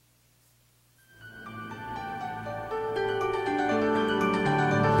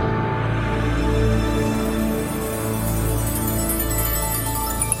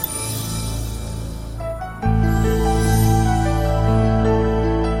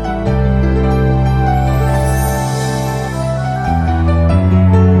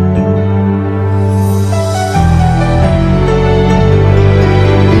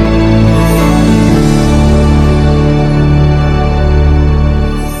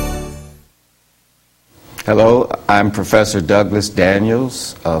Hello, I'm Professor Douglas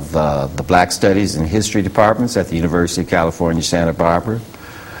Daniels of the Black Studies and History Departments at the University of California, Santa Barbara.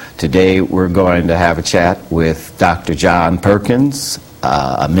 Today we're going to have a chat with Dr. John Perkins,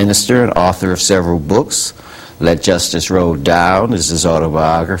 a minister and author of several books. Let Justice Roll Down is his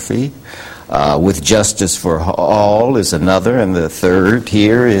autobiography. With Justice for All is another, and the third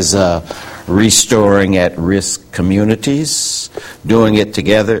here is Restoring at-Risk Communities, Doing It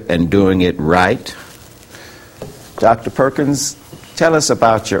Together and Doing It Right. Dr. Perkins, tell us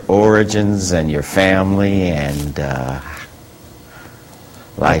about your origins and your family and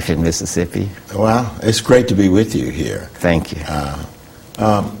life in Mississippi. Well, it's great to be with you here. Thank you.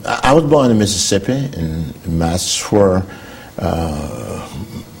 I was born in Mississippi, and that's where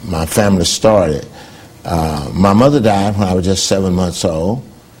my family started. My mother died when I was just 7 months old,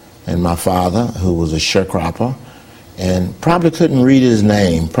 and my father, who was a sharecropper, and probably couldn't read his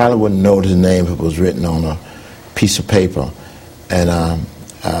name, probably wouldn't know his name if it was written on a piece of paper. And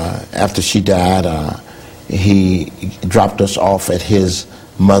after she died, he dropped us off at his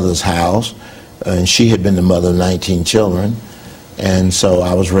mother's house, and she had been the mother of 19 children. And so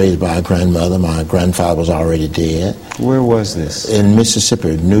I was raised by a grandmother. My grandfather was already dead. Where was this? In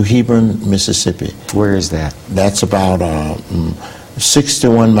Mississippi, New Hebron, Mississippi. Where is that? That's about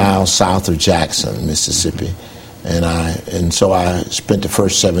 61 miles south of Jackson, Mississippi. And so I spent the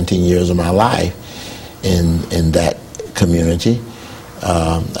first 17 years of my life in that community.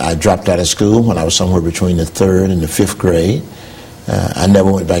 I dropped out of school when I was somewhere between the 3rd and the 5th grade. I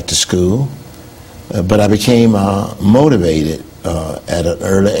never went back to school, but I became motivated at an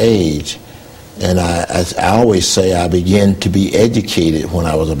early age. And I always say I began to be educated when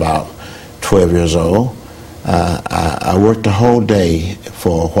I was about 12 years old. I worked the whole day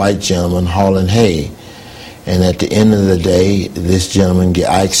for a white gentleman hauling hay. And at the end of the day, this gentleman,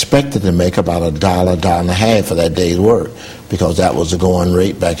 I expected to make about $1, $1.50 for that day's work, because that was the going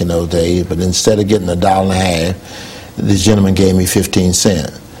rate back in those days. But instead of getting $1.50, this gentleman gave me 15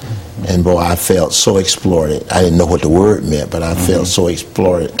 cents. And boy, I felt so exploited. I didn't know what the word meant, but I felt so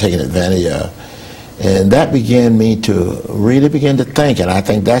exploited, taken advantage of. And that began me to really begin to think, and I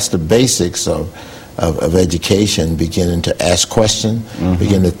think that's the basics of education, beginning to ask questions,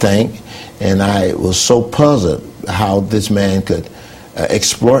 begin to think. And I was so puzzled how this man could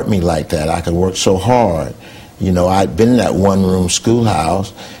exploit me like that. I could work so hard. You know, I'd been in that one-room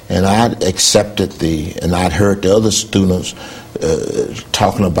schoolhouse, and I'd accepted and I'd heard the other students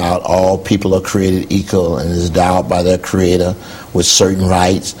talking about all people are created equal and is endowed by their creator with certain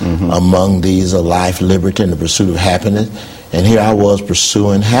rights. Among these are life, liberty, and the pursuit of happiness. And here I was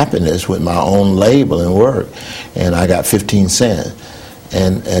pursuing happiness with my own label and work, and I got 15 cents.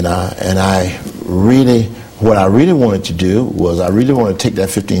 And I really, what I really wanted to do was I really wanted to take that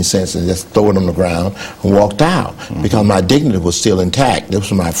 15 cents and just throw it on the ground and walked out, because my dignity was still intact. This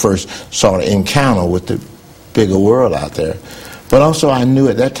was my first sort of encounter with the bigger world out there. But also I knew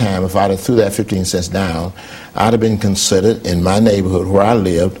at that time if I'd have threw that 15 cents down, I'd have been considered in my neighborhood where I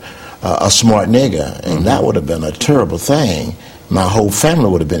lived a smart nigger, and that would have been a terrible thing. My whole family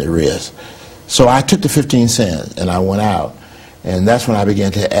would have been at risk. So I took the 15 cents and I went out. And that's when I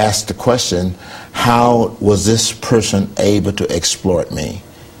began to ask the question, how was this person able to exploit me?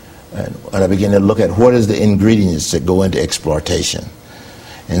 And I began to look at what is the ingredients that go into exploitation.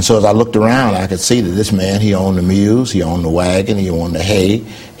 And so as I looked around, I could see that this man, he owned the mules, he owned the wagon, he owned the hay,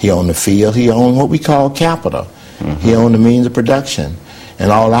 he owned the field, he owned what we call capital. He owned the means of production.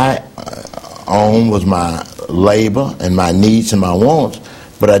 And all I owned was my labor and my needs and my wants,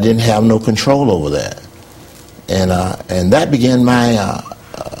 but I didn't have no control over that. And that began my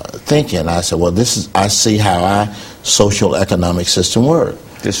thinking. I said, well, I see how our social economic system works.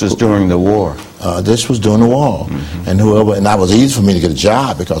 This was during the war. This was during the war. And that was easy for me to get a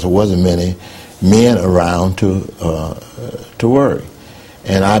job because there wasn't many men around to work.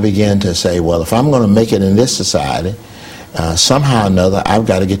 And I began to say, well, if I'm going to make it in this society, somehow or another, I've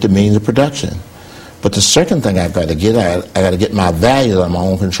got to get the means of production. But the second thing I've got to get, I got to get my values under my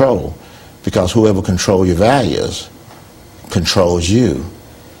own control. Because whoever controls your values controls you.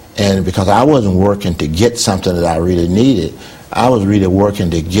 And because I wasn't working to get something that I really needed, I was really working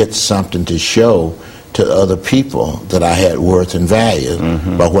to get something to show to other people that I had worth and value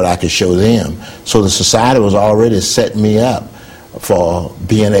by what I could show them. So the society was already setting me up for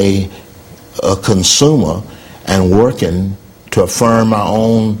being a consumer and working to affirm my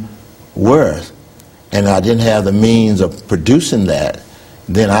own worth. And I didn't have the means of producing that,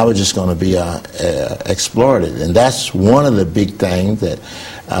 then I was just going to be exploited. And that's one of the big things that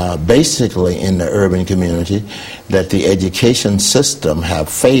basically in the urban community that the education system have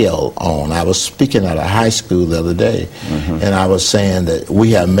failed on. I was speaking at a high school the other day, and I was saying that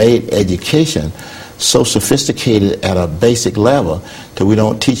we have made education so sophisticated at a basic level that we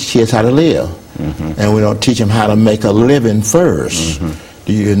don't teach kids how to live, and we don't teach them how to make a living first.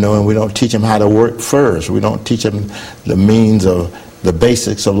 You know, and we don't teach them how to work first. We don't teach them the means of the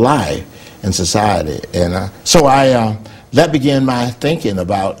basics of life in society. And so that began my thinking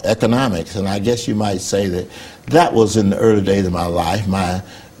about economics, and I guess you might say that was in the early days of my life, my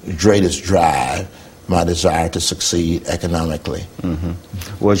greatest drive, my desire to succeed economically.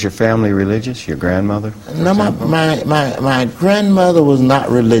 Was your family religious, your grandmother? No, my grandmother was not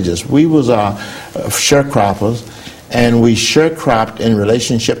religious. We was sharecroppers, and we sharecropped in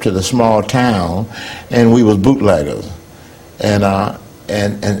relationship to the small town, and we was bootleggers.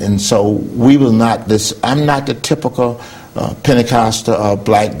 And so we was not this, I'm not the typical Pentecostal or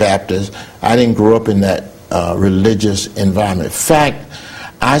Black Baptist. I didn't grow up in that religious environment. In fact,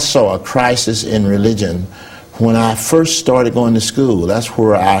 I saw a crisis in religion when I first started going to school. That's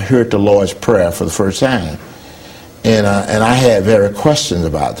where I heard the Lord's Prayer for the first time. And I had very questions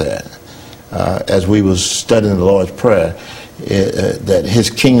about that. As we was studying the Lord's Prayer, that His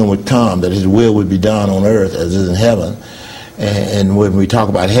kingdom would come, that His will would be done on earth as it is in heaven. And when we talk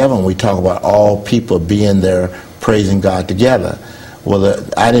about heaven, we talk about all people being there praising God together. Well,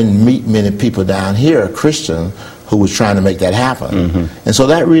 I didn't meet many people down here, Christians, who was trying to make that happen. And so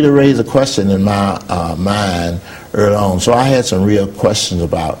that really raised a question in my mind early on. So I had some real questions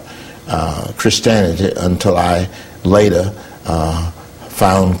about Christianity until I later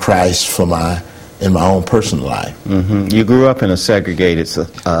found Christ in my own personal life. You grew up in a segregated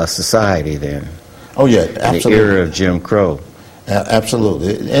society then. Oh yeah, absolutely. The era of Jim Crow.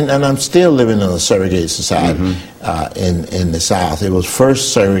 Absolutely, and I'm still living in a segregated society in the South. It was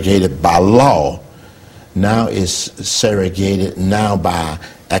first segregated by law. Now it's segregated now by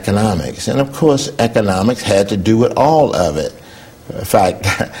economics, and of course economics had to do with all of it. In fact,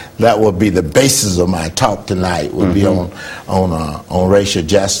 that would be the basis of my talk tonight. Would be on racial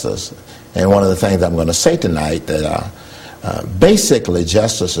justice, and one of the things I'm going to say tonight that basically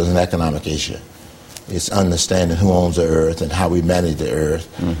justice is an economic issue. It's understanding who owns the earth and how we manage the earth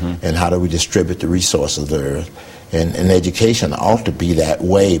and how do we distribute the resources of the earth. And education ought to be that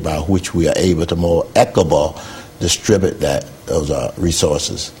way by which we are able to more equitable distribute those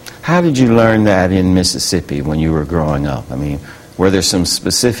resources. How did you learn that in Mississippi when you were growing up? I mean, were there some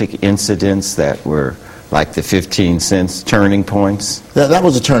specific incidents that were like the 15 cents turning points? That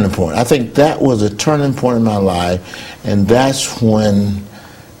was a turning point. I think that was a turning point in my life, and that's when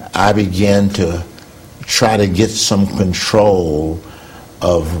I began to try to get some control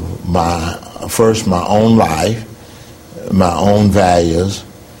of my own life, my own values,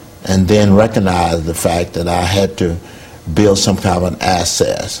 and then recognize the fact that I had to build some kind of an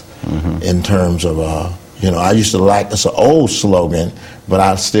asset in terms of, I used to like, it's an old slogan, but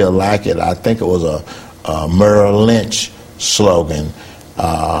I still like it. I think it was a Merrill Lynch slogan.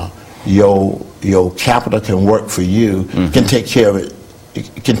 Your capital can work for you, can take care of it.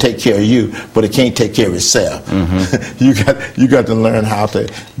 It can take care of you, but it can't take care of itself. You got to learn how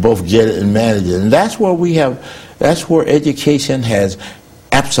to both get it and manage it, and that's where education has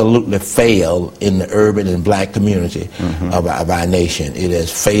absolutely failed in the urban and Black community of our nation. It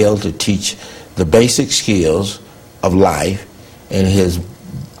has failed to teach the basic skills of life, and it has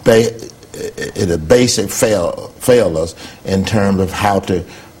failed us in terms of how to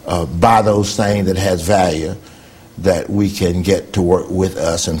buy those things that has value, that we can get to work with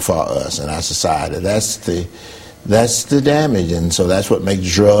us and for us in our society. That's the damage, and so that's what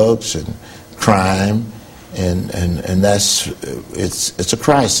makes drugs and crime, and it's a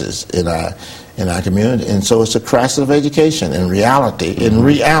crisis in our community, and so it's a crisis of education. In reality,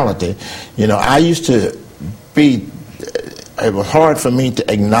 I used to be. It was hard for me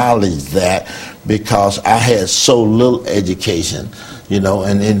to acknowledge that because I had so little education.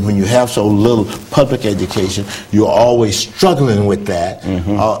 And then when you have so little public education, you're always struggling with that.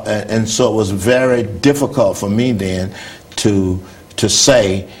 And so it was very difficult for me then to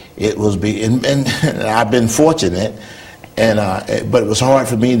say it was and I've been fortunate, but it was hard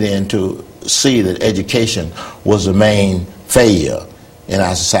for me then to see that education was the main failure in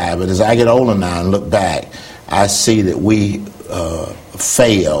our society. But as I get older now and look back, I see that we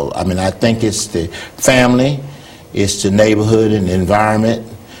failed. I mean, I think it's the family, it's the neighborhood and the environment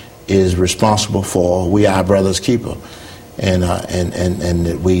is responsible for we our brother's keeper, and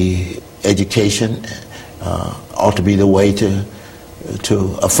that education ought to be the way to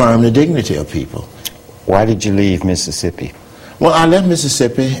affirm the dignity of people. Why did you leave Mississippi? Well, I left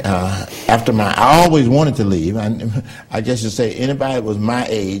Mississippi after I always wanted to leave. I guess you'd say anybody that was my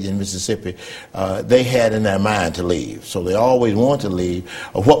age in Mississippi, they had in their mind to leave. So they always wanted to leave.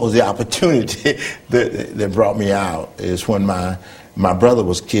 What was the opportunity that brought me out is when my brother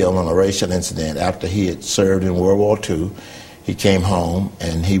was killed on a racial incident after he had served in World War II. He came home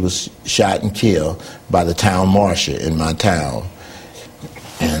and he was shot and killed by the town marshal in my town.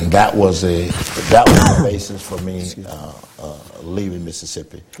 And that was the basis for me leaving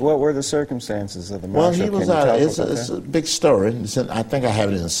Mississippi. What were the circumstances of the marshal? Well, it's a big story. I think I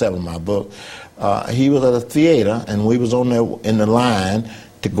have it in 7 of my book. He was at a theater, and we was on there in the line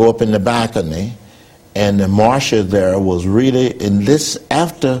to go up in the balcony, and the marshal there was really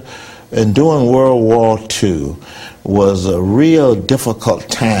during World War II was a real difficult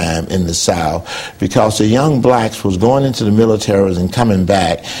time in the South because the young blacks was going into the military and coming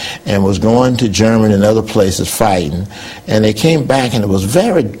back and was going to Germany and other places fighting, and they came back, and it was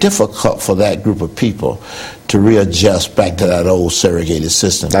very difficult for that group of people to readjust back to that old segregated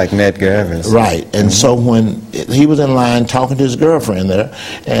system. Like Medgar Evers. Right. And so when he was in line talking to his girlfriend there,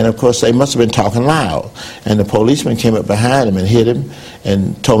 and of course they must have been talking loud, and the policeman came up behind him and hit him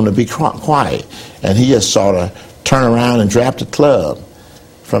and told him to be quiet, and he just sort of turned around and dropped the club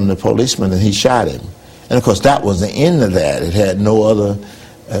from the policeman, and he shot him. And of course that was the end of that. It had no other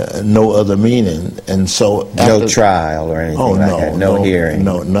meaning. And so no trial or anything like that, no hearing.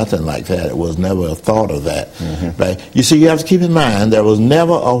 No, nothing like that. It was never a thought of that. Right? You see, you have to keep in mind there was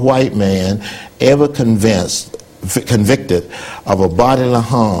never a white man ever convicted of a bodily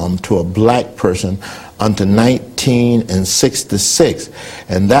harm to a black person until 1966,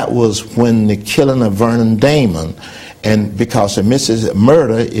 and that was when the killing of Vernon Damon, and because the Mississippi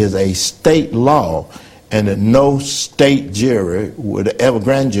murder is a state law, and that no state jury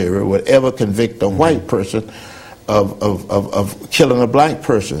grand jury would ever convict a white person of killing a black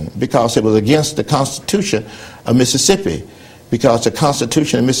person, because it was against the Constitution of Mississippi, because the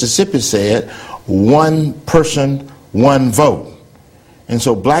Constitution of Mississippi said one person, one vote. And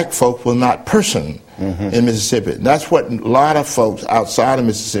so black folk were not person in Mississippi. That's what a lot of folks outside of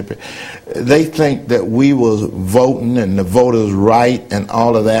Mississippi, they think that we was voting and the voters' right and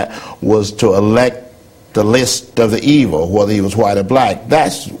all of that was to elect the list of the evil, whether he was white or black.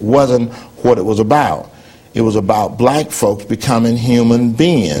 That wasn't what it was about. It was about black folks becoming human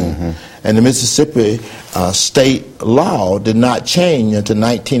beings. And the Mississippi state law did not change until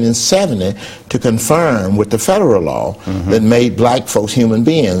 1970 to confirm with the federal law that made black folks human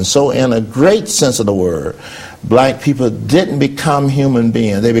beings. So in a great sense of the word, black people didn't become human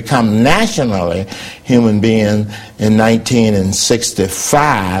beings. They become nationally human beings in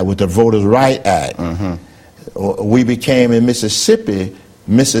 1965 with the Voters' Right Act. We became in Mississippi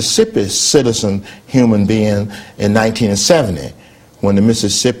citizen human being in 1970 when the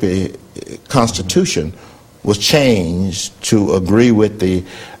Mississippi Constitution was changed to agree with the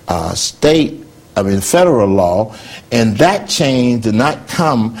federal law, and that change did not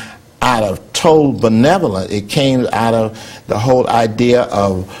come out of total benevolence. It came out of the whole idea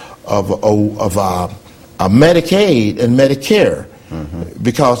of Medicaid and Medicare.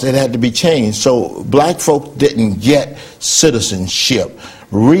 Because it had to be changed. So black folk didn't get citizenship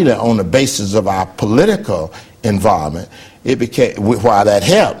really on the basis of our political environment. It became, while that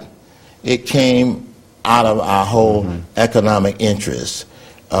helped, it came out of our whole economic interests.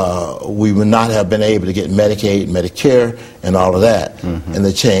 We would not have been able to get Medicaid, Medicare, and all of that, and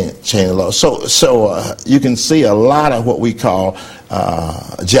the change of law. So you can see a lot of what we call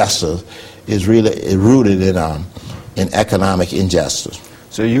justice is really rooted in economic injustice.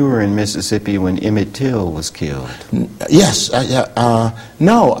 So you were in Mississippi when Emmett Till was killed? Yes.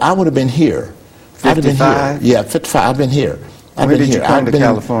 No, I would have been here. 55? Yeah, 55. I've been here. When did you come to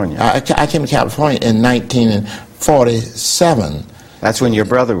California? I came to California in 1947. That's when your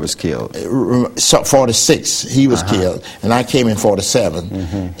brother was killed. 46, he was killed, and I came in 47,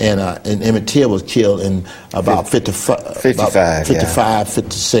 and Emmett Till was killed in about 55,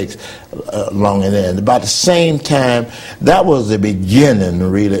 56, along in there. And about the same time, that was the beginning,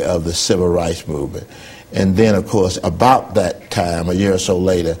 really, of the civil rights movement. And then, of course, about that time, a year or so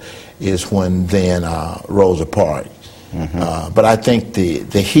later, is when then Rosa Parks. But I think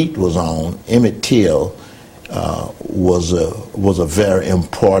the heat was on. Emmett Till was a very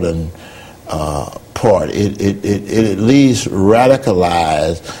important part. It at least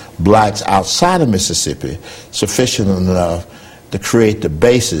radicalized blacks outside of Mississippi sufficient enough to create the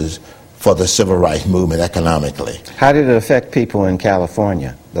basis for the civil rights movement economically. How did it affect people in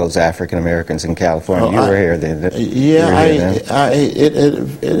California, those African Americans in California? You were here then.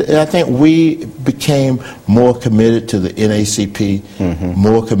 I think we became more committed to the NAACP,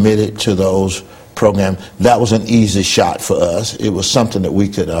 more committed to those programs. That was an easy shot for us. It was something that we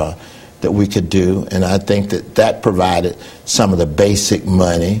could do, and I think that provided some of the basic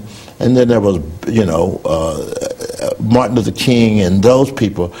money. And then there was, Martin Luther King and those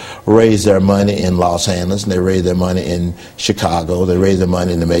people raised their money in Los Angeles, and they raised their money in Chicago, they raised their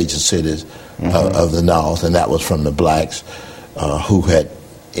money in the major cities of the North, and that was from the blacks who had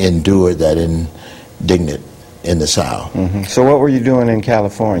endured that indignity in the South. So what were you doing in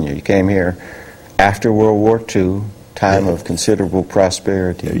California? You came here after World War II, time of considerable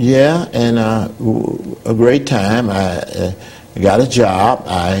prosperity. Yeah, and a great time. I got a job.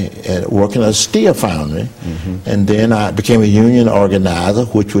 I working at a steel foundry, and then I became a union organizer,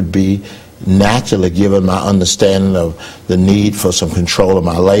 which would be naturally given my understanding of the need for some control of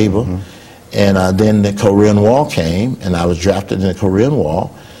my labor. And then the Korean War came, and I was drafted in the Korean War.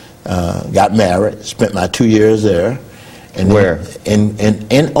 Got married, spent my 2 years there. And where? In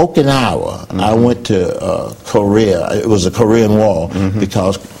Okinawa. I went to Korea. It was a Korean War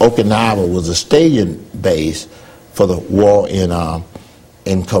because Okinawa was a staging base for the war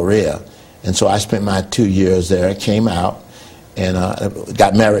in Korea. And so I spent my 2 years there, came out, and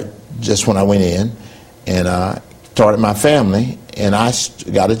got married just when I went in, and started my family, and I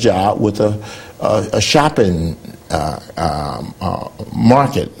got a job with a shopping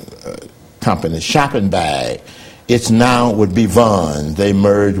market company, shopping bag. It's now would be Vaughn. They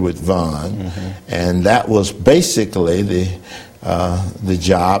merged with Vaughn, and that was basically the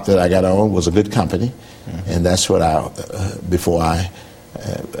job that I got on. Was a good company, and that's what before I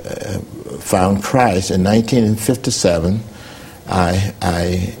found Christ in 1957. I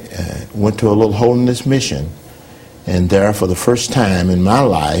went to a little holiness mission, and there for the first time in my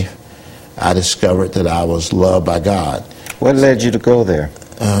life, I discovered that I was loved by God. What led you to go there?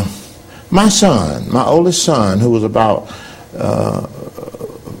 My son, my oldest son, who was about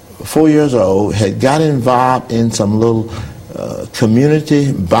 4 years old, had got involved in some little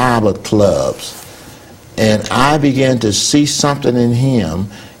community Bible clubs. And I began to see something in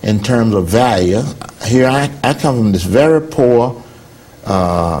him in terms of value. Here I come from this very poor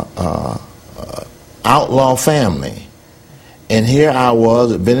outlaw family. And here I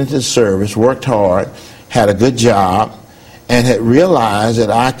was, had been into the service, worked hard, had a good job, and had realized that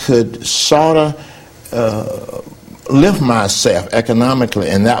I could sort of lift myself economically,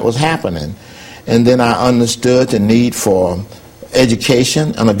 and that was happening. And then I understood the need for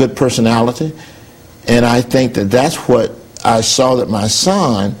education and a good personality, and I think that that's what I saw that my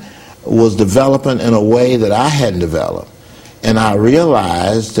son was developing in a way that I hadn't developed. And I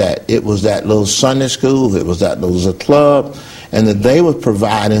realized that it was that little Sunday school, it was that little club, and that they were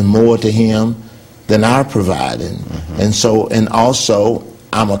providing more to him than I provided. And so, and also,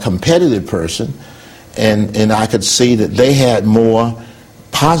 I'm a competitive person, and I could see that they had more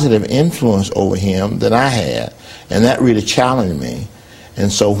positive influence over him than I had, and that really challenged me.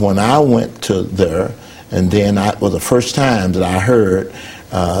 And so when I went to there, and then it was the first time that I heard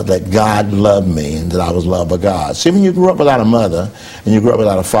that God loved me and that I was loved by God. See, when you grew up without a mother and you grew up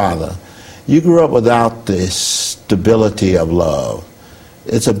without a father, you grew up without the stability of love.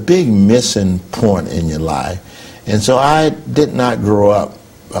 It's a big missing point in your life. And so I did not grow up.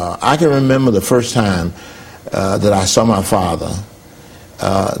 I can remember the first time that I saw my father.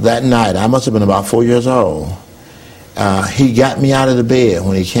 That night, I must have been about 4 years old. He got me out of the bed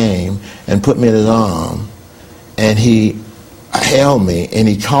when he came and put me in his arm. And he held me and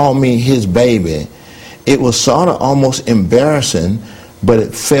he called me his baby. It was sort of almost embarrassing, but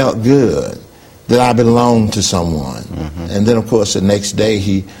it felt good that I belonged to someone. And then, of course, the next day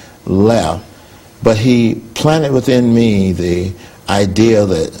he left. But he planted within me the idea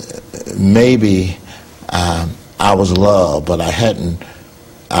that maybe I was loved, but I hadn't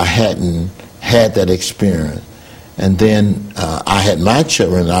had that experience. And then I had my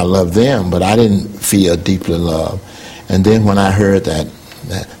children, and I loved them, but I didn't feel deeply loved. And then when I heard that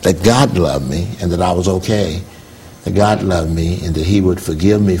God loved me and that I was okay, that God loved me and that he would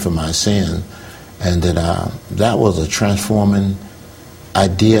forgive me for my sin, and that was a transforming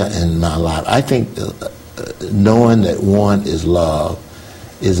idea in my life. I think knowing that one is loved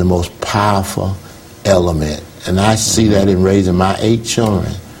is the most powerful element, and I see that in raising my 8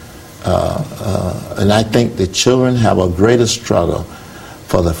 children. And I think the children have a greater struggle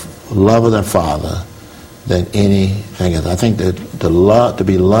for the love of their father than anything else. I think that to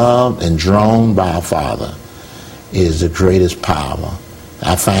be loved and drawn by a father is the greatest power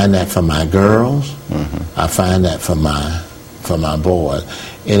I find that for my girls. I find that for my boys.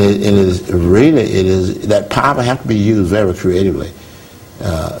 And it is that power have to be used very creatively,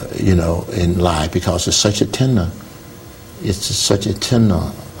 in life, because it's such a tender.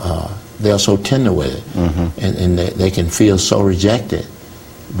 They're so tender with it, and they can feel so rejected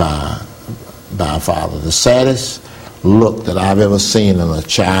by a father. The saddest look that I've ever seen on a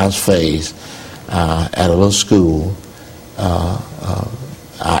child's face at a little school.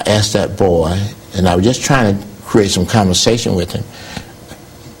 I asked that boy, and I was just trying to create some conversation with him.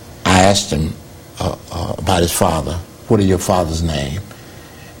 I asked him about his father. What is your father's name?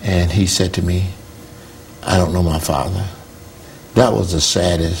 And he said to me, I don't know my father. That was the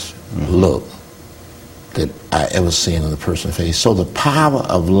saddest look that I ever seen on a person's face. So the power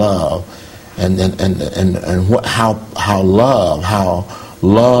of love, and how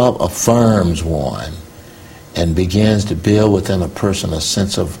love affirms one, and begins to build within a person a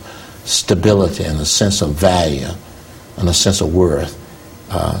sense of stability and a sense of value and a sense of worth.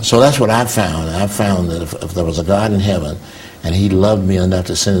 So that's what I found. I found that if there was a God in heaven and he loved me enough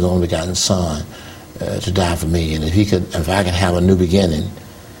to send his only begotten Son to die for me, and if I could have a new beginning,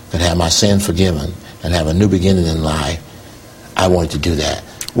 could have my sins forgiven and have a new beginning in life, I wanted to do that.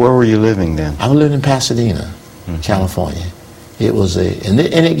 Where were you living then? I was living in Pasadena, California. It was and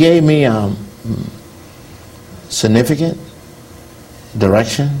it gave me significant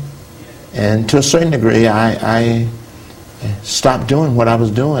direction, and to a certain degree, I stopped doing what I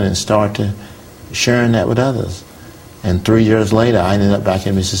was doing and started sharing that with others. And 3 years later, I ended up back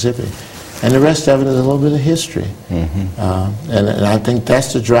in Mississippi, and the rest of it is a little bit of history. And I think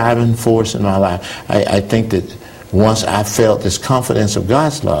that's the driving force in my life. I think that once I felt this confidence of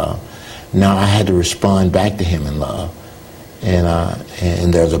God's love, now I had to respond back to Him in love.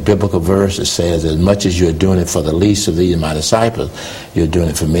 And there's a biblical verse that says, as much as you're doing it for the least of these my disciples, you're doing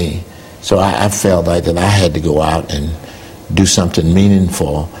it for me. So I felt like that I had to go out and do something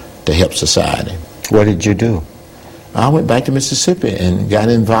meaningful to help society. What did you do? I went back to Mississippi and got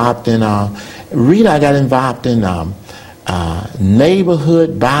involved in, I got involved in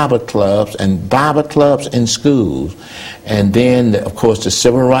neighborhood Bible clubs and Bible clubs in schools. And then, of course, the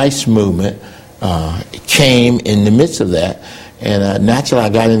Civil Rights Movement came in the midst of that, and naturally I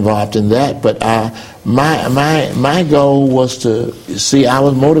got involved in that. But my goal was to see, I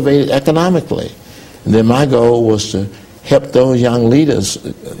was motivated economically, and then my goal was to help those young leaders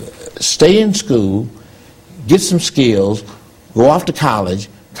stay in school, get some skills, go off to college,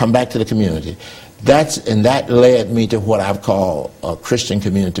 come back to the community. That led me to what I've called Christian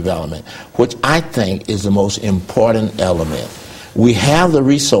community development, which I think is the most important element. We have the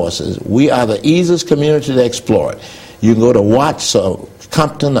resources. We are the easiest community to exploit. You can go to Watts or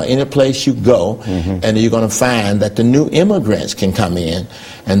Compton or any place you go, and you're going to find that the new immigrants can come in,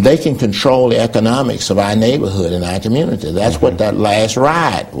 and they can control the economics of our neighborhood and our community. That's what that last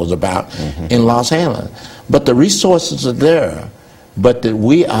ride was about in Los Angeles. But the resources are there, but that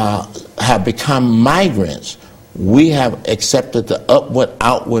we have become migrants. We have accepted the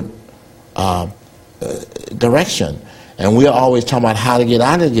outward direction. And we're always talking about how to get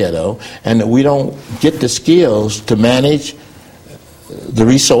out of the ghetto, and that we don't get the skills to manage the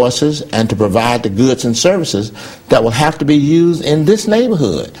resources and to provide the goods and services that will have to be used in this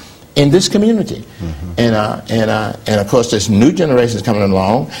neighborhood, in this community. And of course, this new generation is coming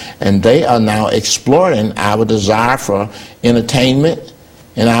along, and they are now exploring our desire for entertainment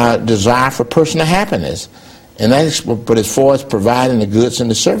and our desire for personal happiness. And but as far as providing the goods and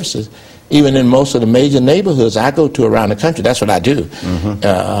the services, even in most of the major neighborhoods I go to around the country, that's what I do.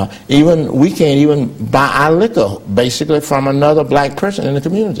 Even we can't even buy our liquor basically from another black person in the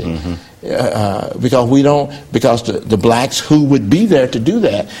community, because the blacks who would be there to do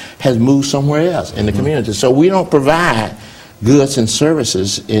that has moved somewhere else in the community. So we don't provide goods and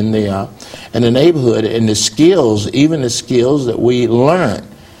services in the neighborhood, and the skills, even the skills that we learned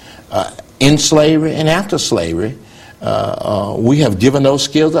in slavery and after slavery. We have given those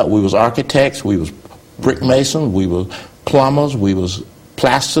skills up. We was architects, we was brick masons, we was plumbers, we was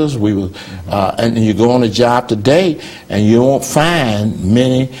plasters, we was, and you go on a job today, and you won't find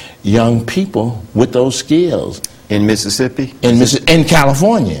many young people with those skills. In Mississippi? In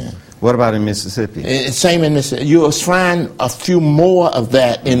California. What about in Mississippi? Same in Mississippi. You'll find a few more of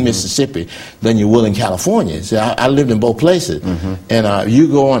that in Mississippi than you will in California. See, I lived in both places, and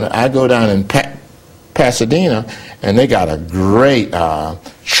I go down in Pasadena, and they got a great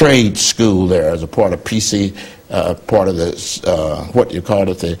trade school there as a part of PC, part of the, what you call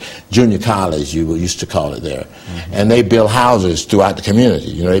it, the junior college, you used to call it there. And they build houses throughout the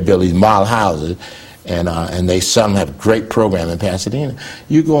community. You know, they build these model houses, And they some have a great program in Pasadena.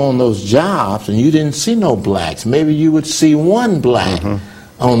 You go on those jobs and you didn't see no blacks. Maybe you would see one black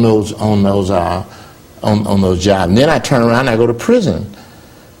on those jobs. And then I turn around and I go to prison.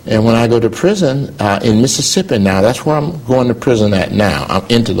 And when I go to prison in Mississippi now, that's where I'm going to prison at now. I'm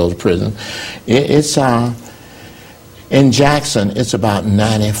into those prisons. It's in Jackson, it's about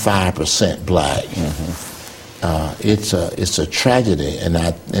 95% black. It's a tragedy, and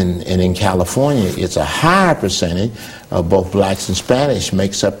in California, it's a higher percentage of both blacks and Spanish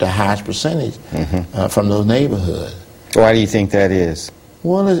makes up the highest percentage from those neighborhoods. Why do you think that is?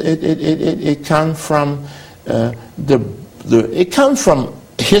 Well, it comes from it comes from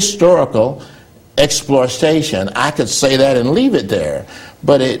historical exploitation. I could say that and leave it there,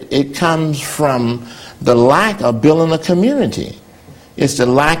 but it comes from the lack of building a community. It's the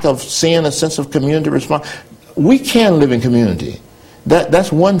lack of seeing a sense of community response. We can live in community.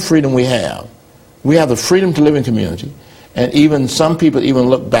 That's one freedom we have. We have the freedom to live in community. And even some people even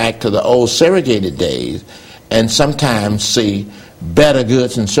look back to the old segregated days and sometimes see better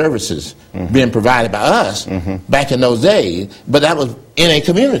goods and services being provided by us back in those days. But that was in a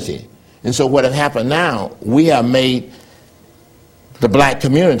community. And so what has happened now, we have made the black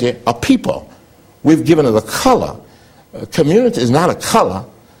community a people. We've given it a color. Community is not a color.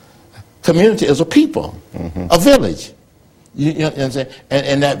 Community is a people, a village. You know what I'm saying?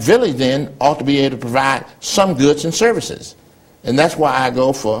 And that village then ought to be able to provide some goods and services. And that's why I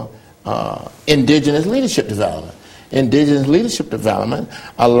go for indigenous leadership development. Indigenous leadership development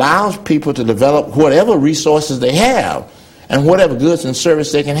allows people to develop whatever resources they have and whatever goods and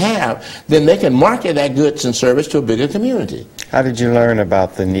service they can have. Then they can market that goods and service to a bigger community. How did you learn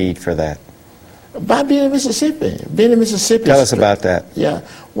about the need for that? By being in Mississippi. Being in Mississippi. Tell us about that. Yeah.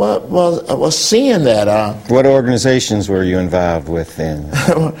 Well, seeing that. What organizations were you involved with then?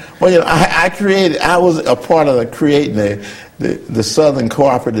 Well, you know, I was a part of creating the Southern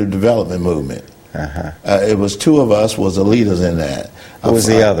Cooperative Development Movement. It was two of us was the leaders in that. Who was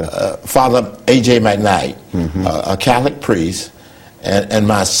the other? Father A.J. McKnight, a Catholic priest, and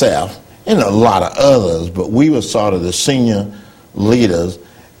myself, and a lot of others, but we were sort of the senior leaders.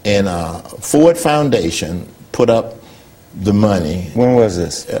 And Ford Foundation put up the money. When was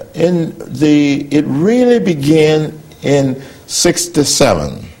this? It really began in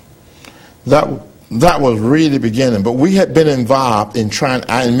 '67. That was really beginning. But we had been involved in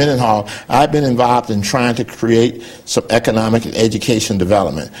in Mendenhall, I've been involved in trying to create some economic and education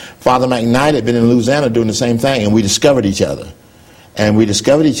development. Father McKnight had been in Louisiana doing the same thing, and we discovered each other. And we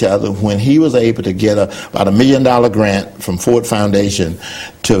discovered each other when he was able to get about $1 million grant from Ford Foundation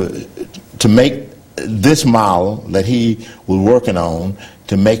to make this model that he was working on,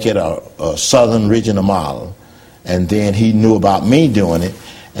 to make it a southern regional model. And then he knew about me doing it,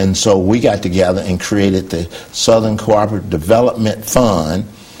 and so we got together and created the Southern Cooperative Development Fund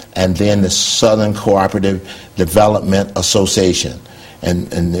and then the Southern Cooperative Development Association.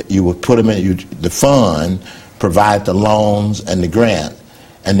 And you would put them in the fund, provide the loans and the grant,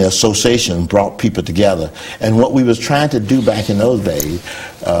 and the association brought people together. And what we was trying to do back in those days,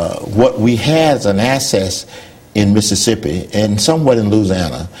 what we had as an asset in Mississippi and somewhat in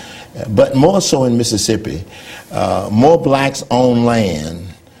Louisiana, but more so in Mississippi, more blacks own land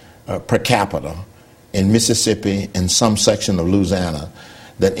per capita in Mississippi and some section of Louisiana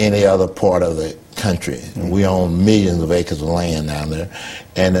than any other part of the country. We own millions of acres of land down there,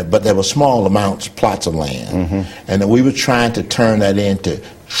 but there were small amounts, plots of land, and we were trying to turn that into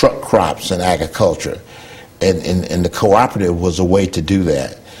truck crops and agriculture, and the cooperative was a way to do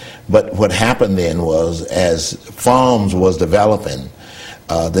that. But what happened then was, as farms was developing,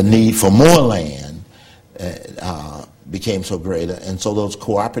 the need for more land became so greater, and so those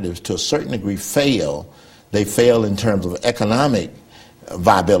cooperatives to a certain degree fail. They fail in terms of economic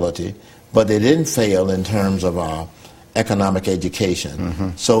viability, but they didn't fail in terms of economic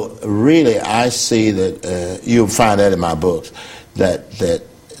education. So really I see that, you'll find that in my books, that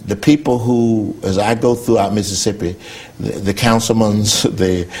the people who, as I go throughout Mississippi, the councilmen,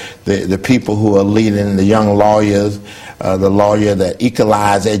 the people who are leading, the young lawyers, the lawyer that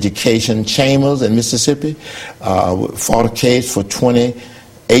equalized education, Chambers in Mississippi, fought a case for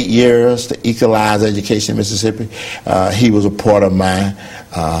 28 years to equalize education in Mississippi. He was a part of my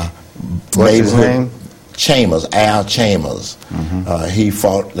What's his name? Chambers, Al Chambers. He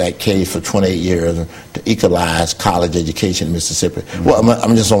fought that case for 28 years to equalize college education in Mississippi. Well,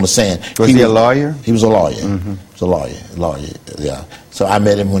 I'm just only saying. Was he a lawyer? He was a lawyer. He was a lawyer, yeah. So I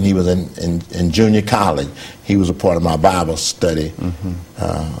met him when he was in junior college. He was a part of my Bible study.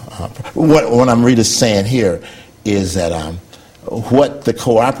 What I'm really saying here is that what the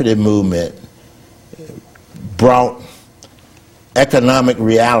cooperative movement brought economic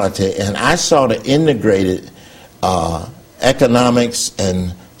reality, and I sort of integrated economics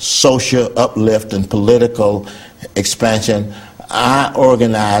and social uplift and political expansion. I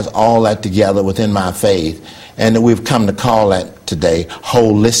organized all that together within my faith, and we've come to call that today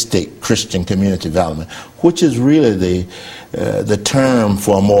holistic Christian community development, which is really the term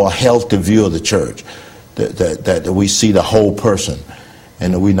for a more healthy view of the church, that we see the whole person,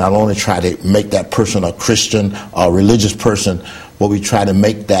 and that we not only try to make that person a Christian or religious person, but we try to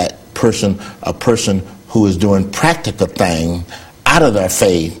make that person a person who is doing practical things out of their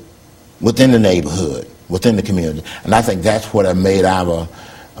faith within the neighborhood, within the community. And I think that's what made our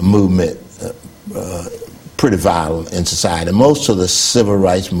movement pretty vital in society. Most of the civil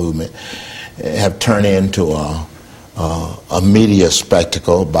rights movement have turned into a media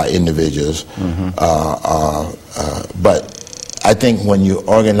spectacle by individuals. But I think when you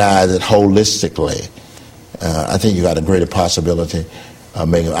organize it holistically, I think you got a greater possibility of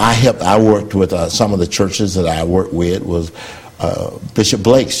making it. I worked with some of the churches that I worked with was Bishop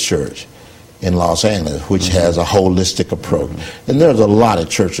Blake's church in Los Angeles, which has a holistic approach. And there's a lot of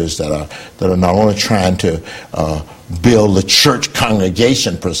churches that are not only trying to build the church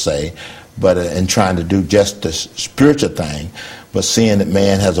congregation per se, but and trying to do just the spiritual thing, but seeing that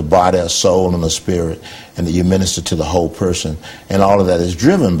man has a body, a soul, and a spirit, and that you minister to the whole person, and all of that is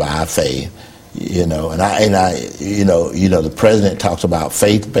driven by faith. And the president talks about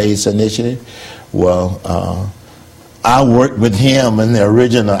faith-based initiative. Well, I worked with him in the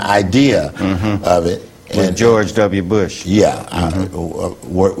original idea of it. With George W. Bush. Yeah, I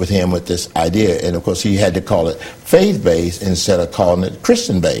worked with him with this idea, and of course he had to call it faith-based instead of calling it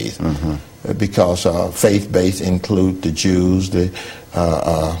Christian-based, because faith-based include the Jews, the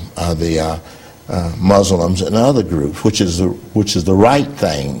Muslims, and other groups, which is the right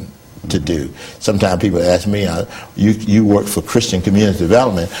thing to do. Sometimes people ask me, you work for Christian community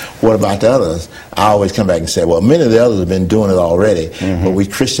development, what about the others? I always come back and say, well, many of the others have been doing it already, but we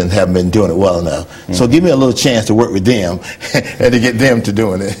Christians haven't been doing it well enough. So give me a little chance to work with them and to get them to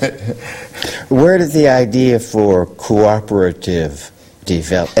doing it. Where did the idea for cooperative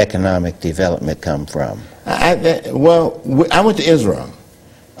economic development come from? I went to Israel,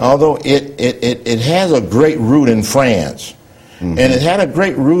 although it has a great root in France. And it had a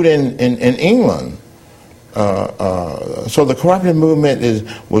great root in England. So the cooperative movement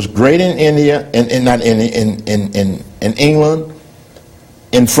was great in India, in England,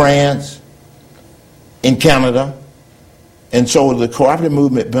 in France, in Canada, and so the cooperative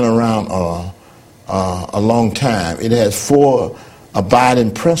movement been around a long time. It has 4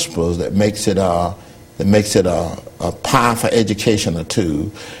 abiding principles that makes it a powerful educational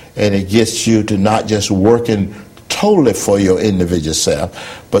tool, and it gets you to not just working totally for your individual self,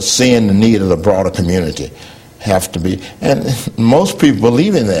 but seeing the need of the broader community have to be. And most people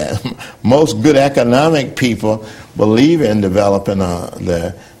believe in that. Most good economic people believe in developing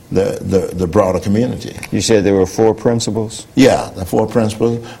the broader community. You said there were 4 principles? Yeah, the 4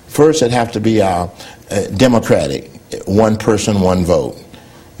 principles. First, it have to be democratic. One person, one vote.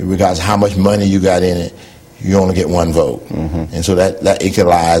 Regardless of how much money you got in it, you only get one vote. And so that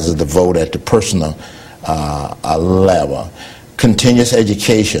equalizes the vote at the personal level. Continuous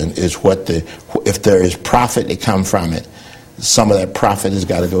education is if there is profit that comes from it, some of that profit has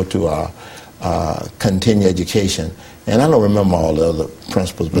got to go to continued education. And I don't remember all the other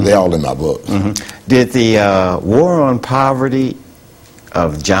principles, but they're all in my book. Did the war on poverty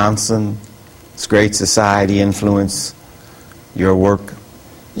of Johnson's Great Society influence your work?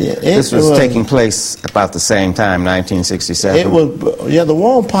 Yeah, this was taking place about the same time, 1967. It was, the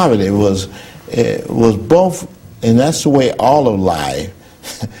war on poverty was both, and that's the way all of life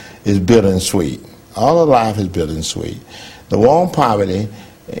is built and sweet. All of life is built and sweet. The war on poverty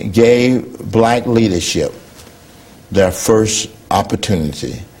gave black leadership their first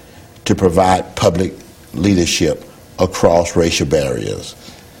opportunity to provide public leadership across racial barriers.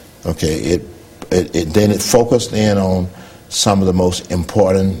 Okay, then it focused in on some of the most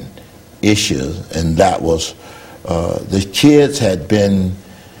important issues, and that was the kids had been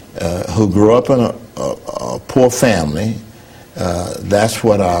who grew up in a poor family. That's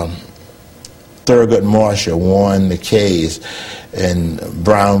what Thurgood Marshall won the case in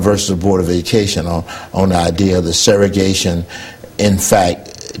Brown versus Board of Education on the idea of the segregation, in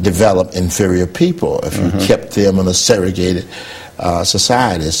fact, developed inferior people if you kept them in a segregated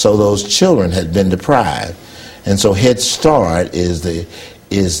society. So those children had been deprived. And so Head Start is the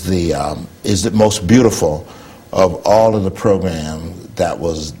most beautiful of all of the programs that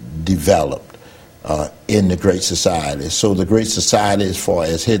was developed in the Great Society. So the Great Society, as far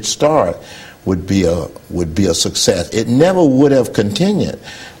as Head Start, would be a success. It never would have continued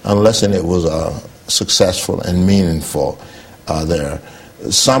unless it was successful and meaningful there.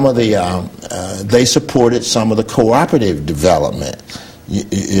 Some of the they supported some of the cooperative development,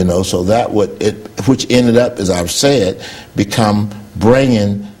 so that which ended up, as I've said, become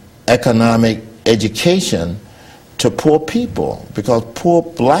bringing economic education to poor people, because poor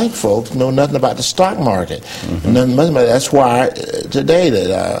black folks know nothing about the stock market. That's why today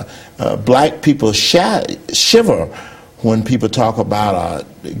that black people shiver when people talk about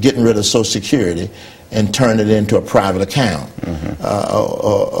getting rid of Social Security and turn it into a private account.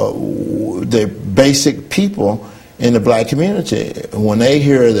 The basic people in the black community, when they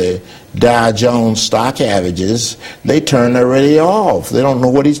hear the Dow Jones stock averages, they turn their radio off. They don't know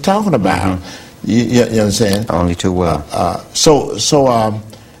what he's talking about. You understand? Only too well.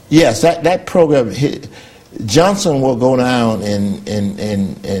 Yes, that program, Johnson will go down in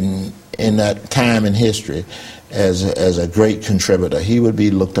that time in history as a great contributor. He would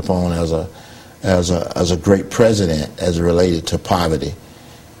be looked upon as a great president as related to poverty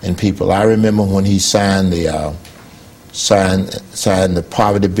and people. I remember when he signed the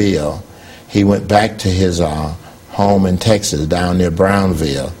poverty bill. He went back to his home in Texas, down near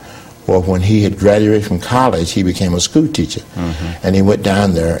Brownville. Well, when he had graduated from college, he became a school teacher. And he went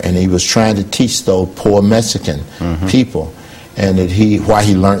down there and he was trying to teach those poor Mexican people. And while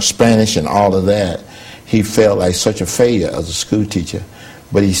he learned Spanish and all of that, he felt like such a failure as a school teacher.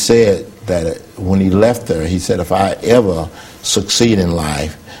 But he said that when he left there, he said, if I ever succeed in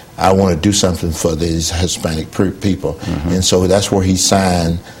life, I want to do something for these Hispanic people. And so that's where he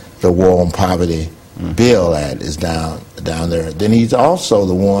signed the War on Poverty bill is down there. Then he's also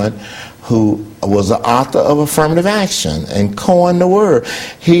the one who was the author of affirmative action and coined the word.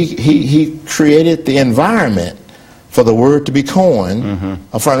 He created the environment for the word to be coined,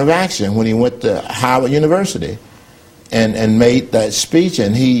 affirmative action, when he went to Howard University and made that speech.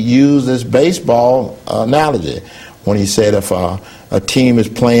 And he used this baseball analogy when he said if a team is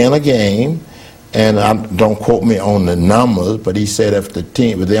playing a game, and don't quote me on the numbers, but he said if the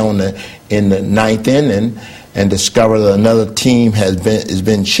team, if they're in the ninth inning and discover that another team has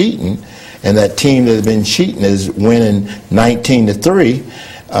been cheating, and that team that has been cheating is winning 19-3,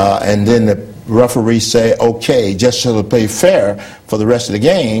 and then the referee say, okay, just so to play fair for the rest of the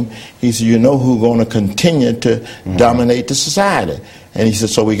game, he said, you know who's going to continue to dominate the society. And he said,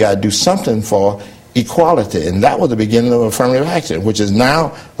 so we got to do something for equality. And that was the beginning of affirmative action, which is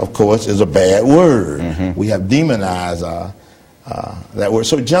now, of course, is a bad word. We have demonized that word.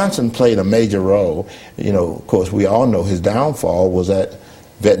 So Johnson played a major role. Of course, we all know his downfall was that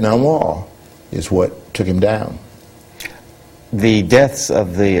Vietnam War is what took him down. The deaths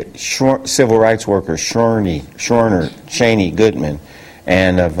of the civil rights worker Cheney Goodman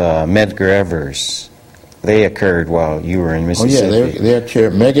and of Medgar Evers, they occurred while you were in Mississippi. Oh yeah, they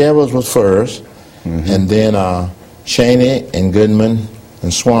occurred. Medgar Evers was first, and then Cheney and Goodman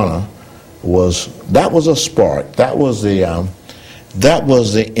and Swanner was a spark. That was the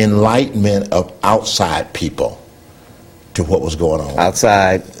enlightenment of outside people to what was going on.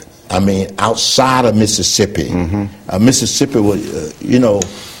 Outside. I mean, outside of Mississippi. Mississippi was,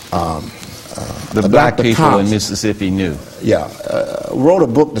 the black people Cox, in Mississippi knew. Yeah, wrote a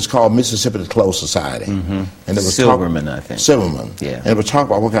book that's called Mississippi: The Closed Society, and it was Silverman, I think. Silverman, yeah. And it was talk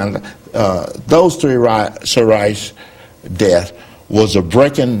about what kind of those three Sir Rice's death was a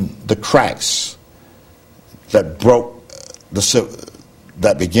breaking the cracks that broke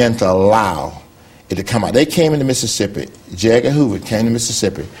that began to allow it to come out. They came into Mississippi. J. Edgar Hoover came to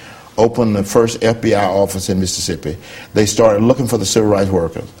Mississippi, opened the first FBI office in Mississippi. They started looking for the civil rights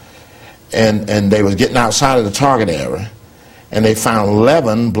workers. And they was getting outside of the target area, and they found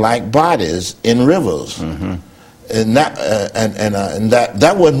 11 black bodies in rivers. And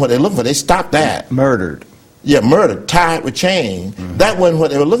that wasn't what they were looking for. They stopped that. Murdered. Yeah, murdered, tied with chain. That wasn't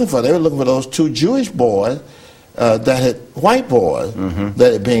what they were looking for. They were looking for those two Jewish boys white boys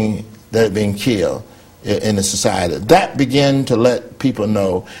that had been killed in the society. That began to let people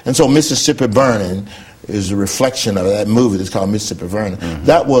know. And so Mississippi Burning is a reflection of that movie that's called Mississippi Burning.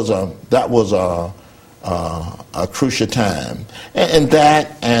 That was a crucial time.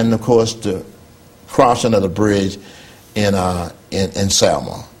 And of course the crossing of the bridge in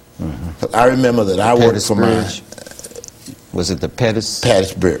Selma. I remember that I worked for Bridge. Was it the Pettis?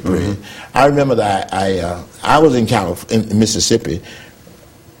 Pettis Bridge. I remember that I was in Mississippi,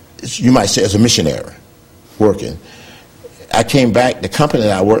 you might say as a missionary, working. I came back, the company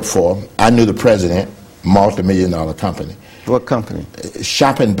that I worked for, I knew the president, multi-million-dollar company. What company?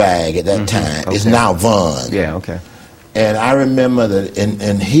 Shopping Bag at that time. Okay. It's now Vaughn. Yeah, okay. And I remember that,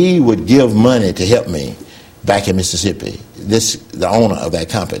 and he would give money to help me back in Mississippi, the owner of that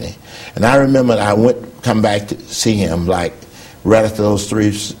company. And I remember I come back to see him like right after those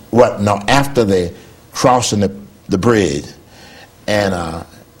after the crossing the bridge,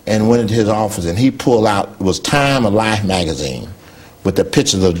 and went into his office, and he pulled out, it was Time of Life magazine with the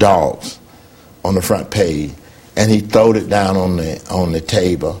pictures of dogs on the front page, and he throwed it down on the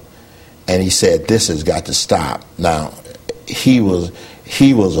table, and he said, "This has got to stop." Now, he was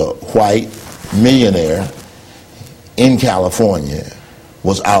a white millionaire in California,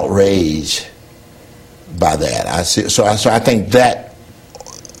 was outraged by that. So I think that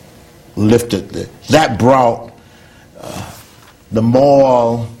lifted that brought the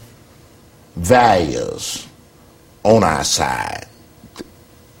moral values on our side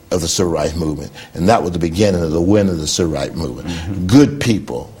of the civil rights movement, and that was the beginning of the win of the civil rights movement. Mm-hmm. Good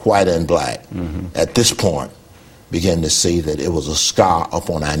people, white and black, at this point began to see that it was a scar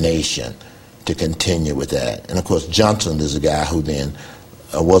upon our nation to continue with that. And of course, Johnson is a guy who then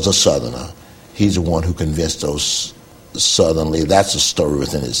was a Southerner. He's the one who convinced those Southern leaders. That's a story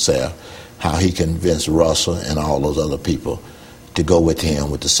within itself, how he convinced Russell and all those other people to go with him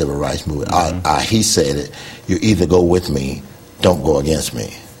with the civil rights movement. He said it, you either go with me, don't go against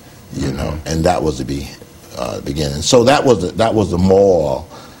me, you know. And that was the beginning. So that was the moral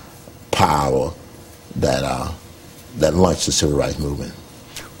power that launched the civil rights movement.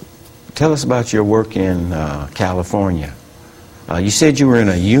 Tell us about your work in California. You said you were in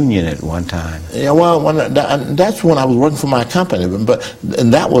a union at one time. Yeah, well, that's when I was working for my company.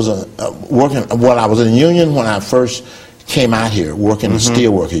 And that was I was in a union when I first came out here, working in the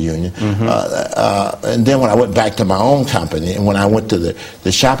steelworker union. And then when I went back to my own company, and when I went to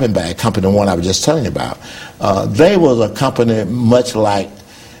the shopping bag company, the one I was just telling you about, they was a company much like,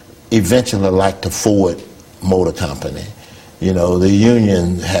 eventually like the Ford Motor Company. You know, the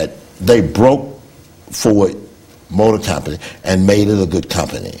union they broke Ford Motor Company and made it a good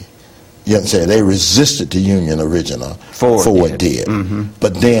company. You know what I'm saying? They resisted the union original. Ford did.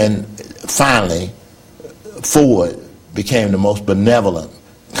 But then finally, Ford became the most benevolent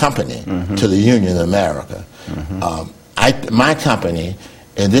company to the union in America. My company,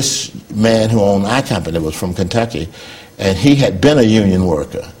 and this man who owned my company was from Kentucky, and he had been a union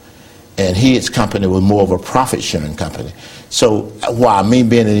worker, and his company was more of a profit-sharing company. So while me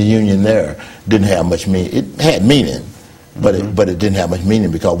being in the union there didn't have much meaning, it had meaning, but it didn't have much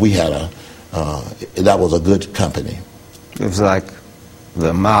meaning because we had that was a good company. It was like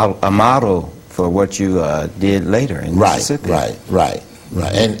a model for what you did later in Mississippi. Right.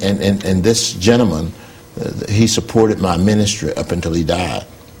 And this gentleman, he supported my ministry up until he died.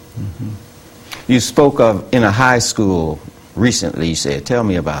 You spoke of in a high school recently, you said. Tell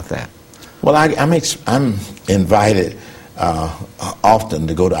me about that. Well, I'm invited often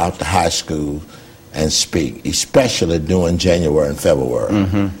to go out to high school and speak, especially during January and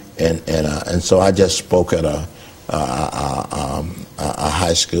February. And so I just spoke at a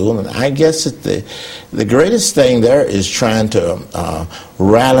high school, and I guess that the greatest thing there is trying to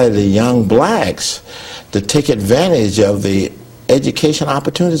rally the young blacks to take advantage of the education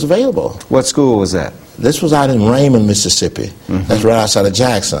opportunities available. What school was that? This was out in Raymond, Mississippi. That's right outside of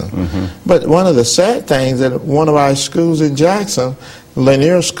Jackson. But one of the sad things that one of our schools in Jackson,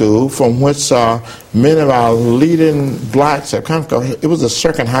 Lanier School, from which many of our leading blacks have come from, it was a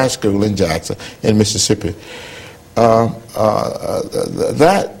second high school in Jackson, in Mississippi.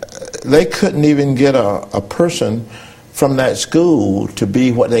 That they couldn't even get a person from that school to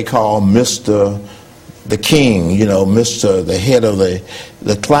be what they call Mr. the King, you know, Mr. the head of the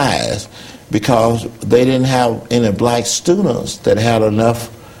class, because they didn't have any black students that had enough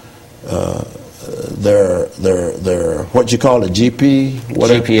their what you call it,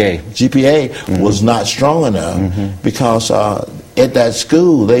 GPA was not strong enough because at that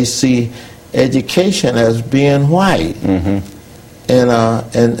school they see education as being white,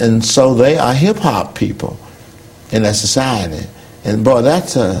 and so they are hip hop people in that society, and boy, and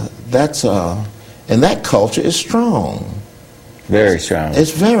that culture is strong. Very strong.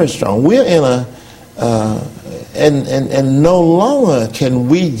 It's very strong. We're in and no longer can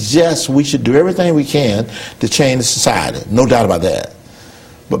we should do everything we can to change the society. No doubt about that.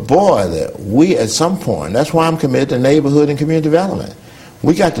 But boy, we at some point, that's why I'm committed to neighborhood and community development.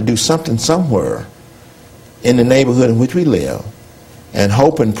 We got to do something somewhere in the neighborhood in which we live and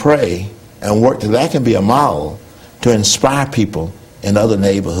hope and pray and work that can be a model to inspire people in other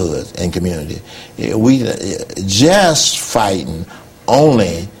neighborhoods and communities. We just fighting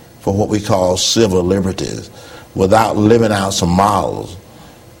only for what we call civil liberties without living out some models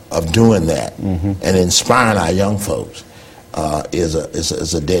doing that and inspiring our young folks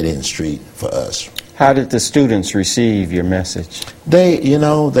is a dead end street for us. How did the students receive your message?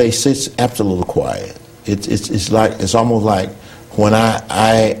 They sit absolutely quiet. It's almost like when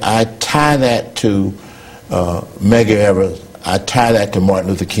I tie that to Medgar Evers, I tie that to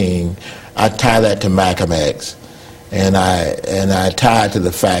Martin Luther King, I tie that to Malcolm X, and I tie it to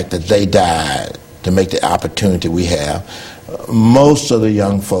the fact that they died to make the opportunity we have. Most of the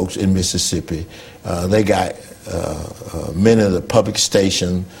young folks in Mississippi, they got many of the public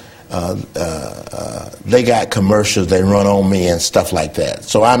stations. They got commercials they run on me and stuff like that.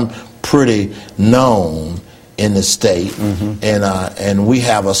 So I'm pretty known in the state, and we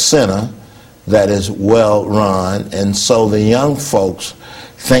have a center that is well run, and so the young folks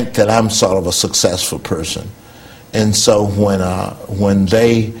think that I'm sort of a successful person. And so when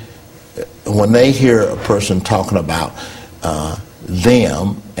they hear a person talking about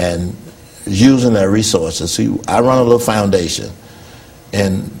them and using their resources, see, I run a little foundation,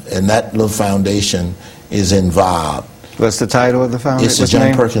 and that little foundation is involved. What's the title of the foundation? It's the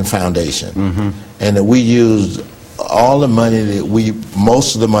John Perkins Foundation, and that we use all the money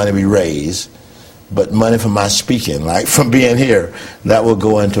most of the money we raise, but money from my speaking, like from being here, that will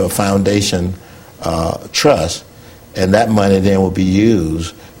go into a foundation trust, and that money then will be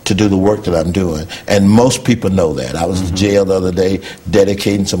used to do the work that I'm doing. And most people know that. I was in jail the other day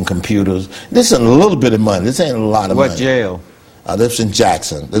dedicating some computers. This is a little bit of money. This ain't a lot of money. What jail? This was in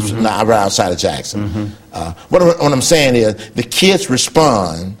Jackson. This was right outside of Jackson. What I'm saying is the kids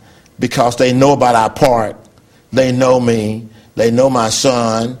respond because they know about our park. They know me. They know my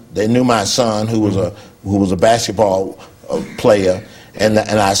son. They knew my son, who was a basketball player, and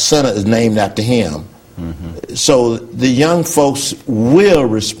our center is named after him. So the young folks will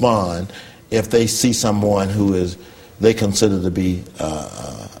respond if they see someone who they consider to be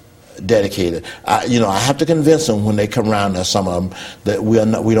dedicated. I have to convince them when they come around there, some of them, that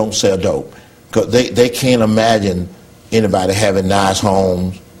we don't sell dope, because they can't imagine anybody having nice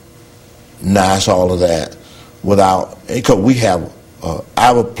homes, nice all of that, because we have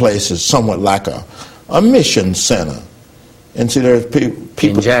our place is somewhat like a mission center, and see there's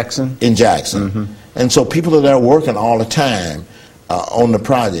people in Jackson. And so people are there working all the time on the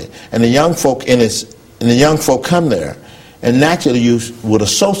project, and the young folk come there, and naturally you would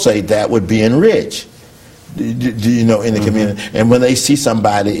associate that with being rich, in the community. And when they see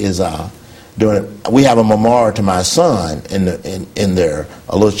somebody is doing it, we have a memorial to my son in there,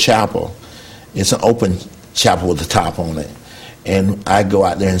 a little chapel. It's an open chapel with the top on it, and I go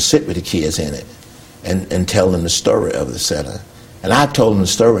out there and sit with the kids in it and tell them the story of the center. And I've told them the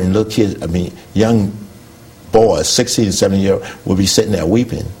story, and little kids, young boys, 16 and 17 years old, will be sitting there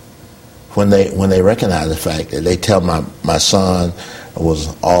weeping when they recognize the fact that they tell my son was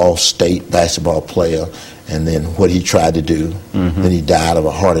an all-state basketball player, and then what he tried to do, then he died of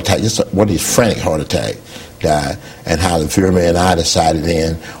a heart attack, just one of these frantic heart attack, died, and how the Fury and I decided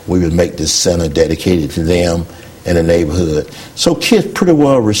then we would make this center dedicated to them in the neighborhood. So kids pretty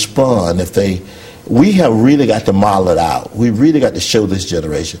well respond we have really got to model it out. We really got to show this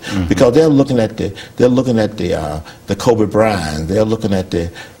generation, because they're looking at the Kobe Bryant, they're looking at the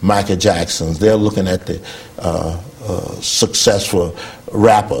Michael Jacksons, they're looking at the successful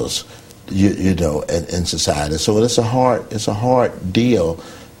rappers, in society. So it's a hard deal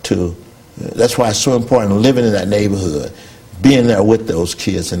to. That's why it's so important living in that neighborhood, being there with those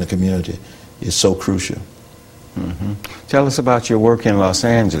kids in the community is so crucial. Tell us about your work in Los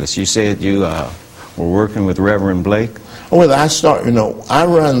Angeles. You said you were working with Reverend Blake. Well,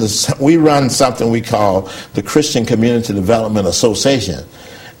 we run something we call the Christian Community Development Association,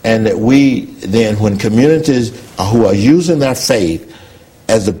 and that we then, when communities who are using their faith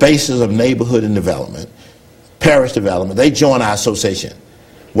as the basis of neighborhood and development, parish development, they join our association.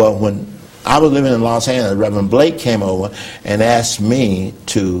 Well, when I was living in Los Angeles, Reverend Blake came over and asked me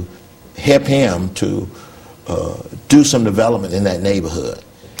to help him to do some development in that neighborhood.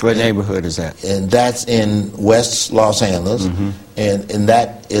 What neighborhood is that? And that's in West Los Angeles, and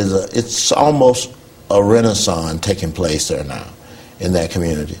that is it's almost a renaissance taking place there now in that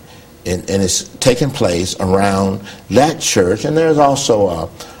community, and it's taking place around that church, and there's also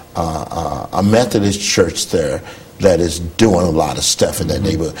a Methodist church there that is doing a lot of stuff in that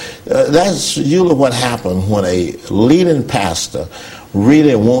neighborhood. That's usually what happens when a leading pastor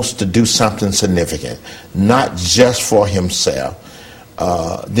really wants to do something significant, not just for himself.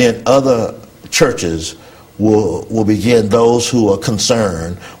 Then other churches will begin, those who are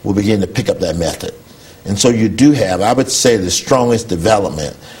concerned will begin to pick up that method. And so you do have, I would say, the strongest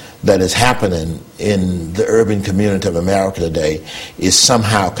development that is happening in the urban community of America today is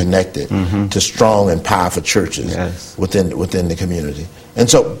somehow connected to strong and powerful churches within the community. And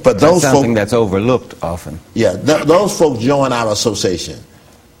so, but those that's something folks, that's overlooked often. Yeah, those folks join our association,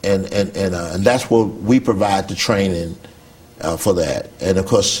 and that's what we provide the training for that. And of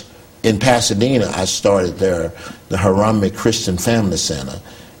course, in Pasadena, I started there the Harambee Christian Family Center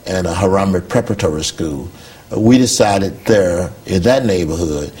and a Harambee Preparatory School. We decided there in that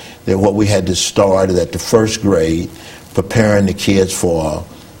neighborhood that what we had to start is at the first grade, preparing the kids for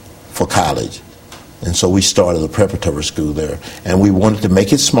college. And so we started a preparatory school there. And we wanted to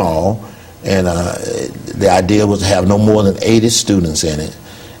make it small, and the idea was to have no more than 80 students in it.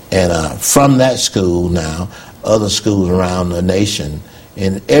 And from that school now, other schools around the nation,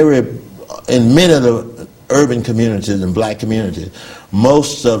 in many of the urban communities and black communities,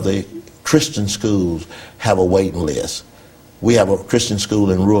 most of the Christian schools have a waiting list. We have a Christian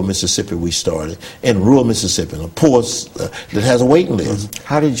school in rural Mississippi we started, in rural Mississippi, a poor that has a waiting list.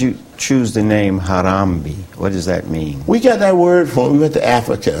 How did you choose the name Harambee? What does that mean? We got that word when we went to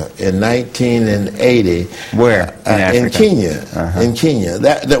Africa in 1980. Where? In Africa? In Kenya. In Kenya.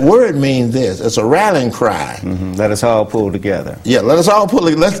 That word means this. It's a rallying cry. Let us all pull together. Yeah, let us all pull.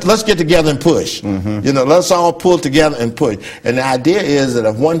 Let's get together and push. You know, let's all pull together and push. And the idea is that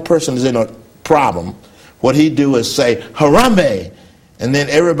if one person is in a problem, what he do is say, Harambee, and then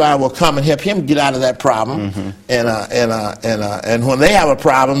everybody will come and help him get out of that problem. And when they have a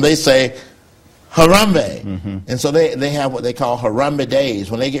problem, they say, Harambee. And so they have what they call Harambee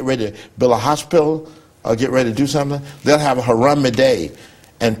days. When they get ready to build a hospital or get ready to do something, they'll have a Harambee day.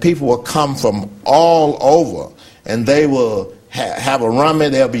 And people will come from all over, and they will have a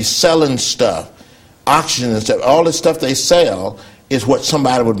Harambee. They'll be selling stuff, auction and stuff. All the stuff they sell is what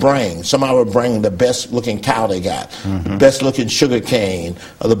somebody would bring. Somebody would bring the best looking cow they got, the best looking sugar cane,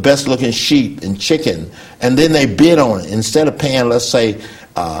 or the best looking sheep and chicken, and then they bid on it. Instead of paying, let's say,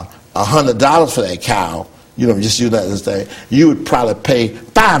 $100 for that cow, you know, just use that as thing, you would probably pay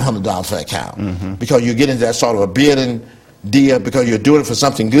 $500 for that cow, because you get into that sort of a bidding deal because you're doing it for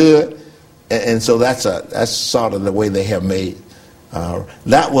something good, and so that's sort of the way they have made.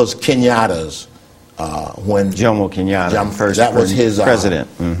 That was Kenyatta's. When Jomo Kenyatta, first that was his president.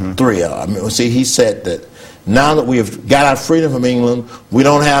 Three. I mean, see, he said that now that we've got our freedom from England, we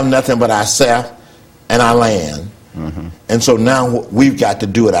don't have nothing but ourselves and our land, and so now we've got to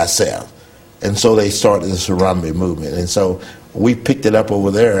do it ourselves. And so they started this Harambee movement, and so we picked it up over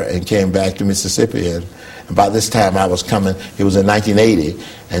there and came back to Mississippi. And by this time, I was coming. It was in 1980,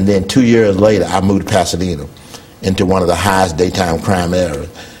 and then 2 years later, I moved to Pasadena, into one of the highest daytime crime areas.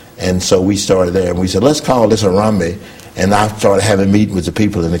 And so we started there, and we said, let's call this Harambee. And I started having meetings with the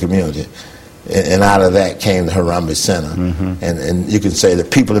people in the community. And out of that came the Harambee Center. And you can say the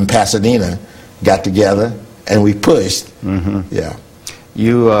people in Pasadena got together, and we pushed. Yeah.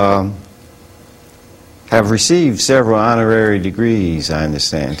 You have received several honorary degrees, I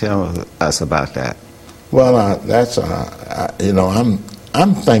understand. Tell us about that. Well, that's, you know,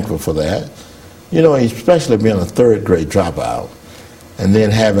 I'm thankful for that. You know, especially being a third grade dropout, and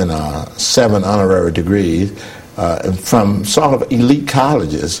then having 7 honorary degrees from sort of elite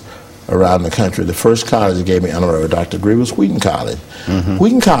colleges around the country. The first college that gave me honorary doctorate degree was Wheaton College.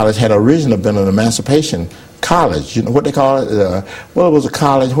 Wheaton College had originally been an emancipation college. You know what they call it? Well, it was a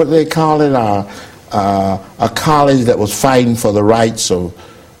college. What do they call it? A college that was fighting for the rights of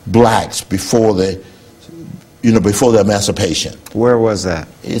blacks before the, you know, before the emancipation. Where was that?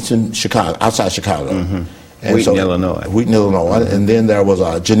 It's in Chicago, outside Chicago. And Wheaton, Illinois. Wheaton, Illinois. And then there was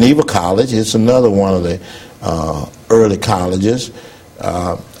Geneva College. It's another one of the early colleges.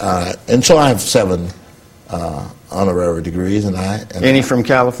 And so I have 7 honorary degrees. Any from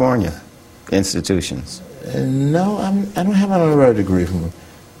California institutions? No, I don't have an honorary degree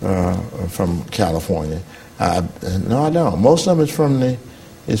from California. No, I don't. Most of them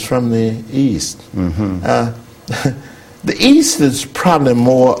is from the East. The East is probably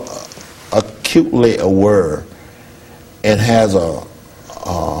more acutely aware and has a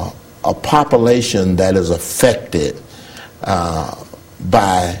population that is affected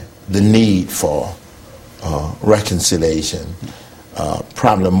by the need for reconciliation,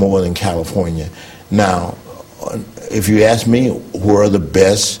 probably more than California. Now, if you ask me who are the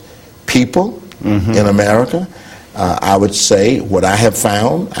best people in America, I would say what I have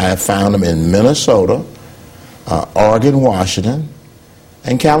found them in Minnesota, Oregon, Washington,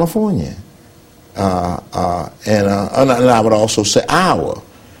 and California. And I would also say Iowa.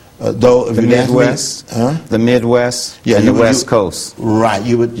 Though if the Midwest, the Midwest, yeah, and the West Coast, right?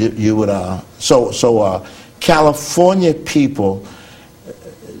 You would. So California people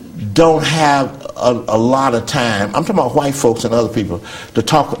don't have a lot of time. I'm talking about white folks and other people to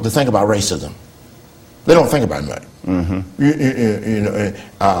think about racism. They don't think about it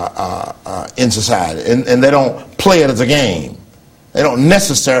in society, and they don't play it as a game. They don't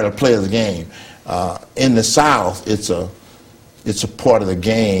necessarily play it as a game. In the South, it's a part of the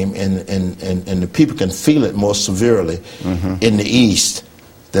game, and the people can feel it more severely in the East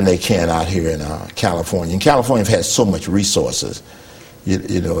than they can out here in California. And California has so much resources.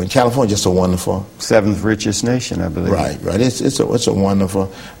 You know, and California is just a wonderful... 7th richest nation, I believe. Right. It's a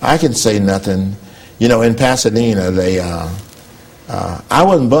wonderful... I can say nothing. You know, in Pasadena, I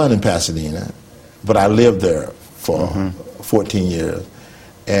wasn't born in Pasadena, but I lived there for 14 years.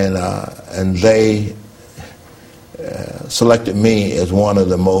 And they selected me as one of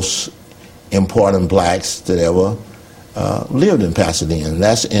the most important blacks that ever lived in Pasadena.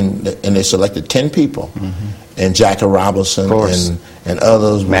 And they selected 10 people. And Jackie Robinson and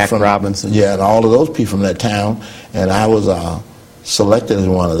others. Mac Robinson. Yeah, and all of those people from that town. And I was selected as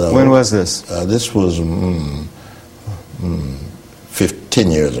one of those. When was this? This was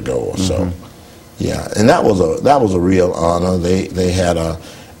 10 years ago or so. Yeah, and that was a real honor. They had a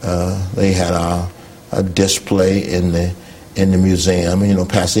display in the museum. You know,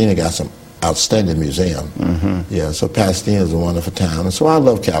 Pasadena got some outstanding museum. Yeah, so Pasadena is a wonderful town, and so I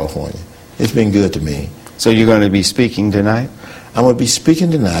love California. It's been good to me. So you're going to be speaking tonight? I'm going to be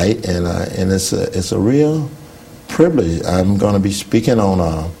speaking tonight, and it's a real privilege. I'm going to be speaking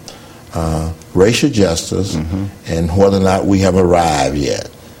on racial justice and whether or not we have arrived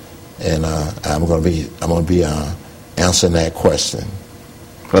yet. And I'm going to be answering that question.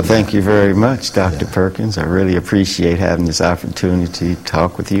 Well, thank you very much, Dr. Perkins. I really appreciate having this opportunity to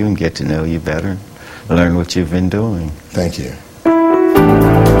talk with you and get to know you better, learn what you've been doing. Thank you.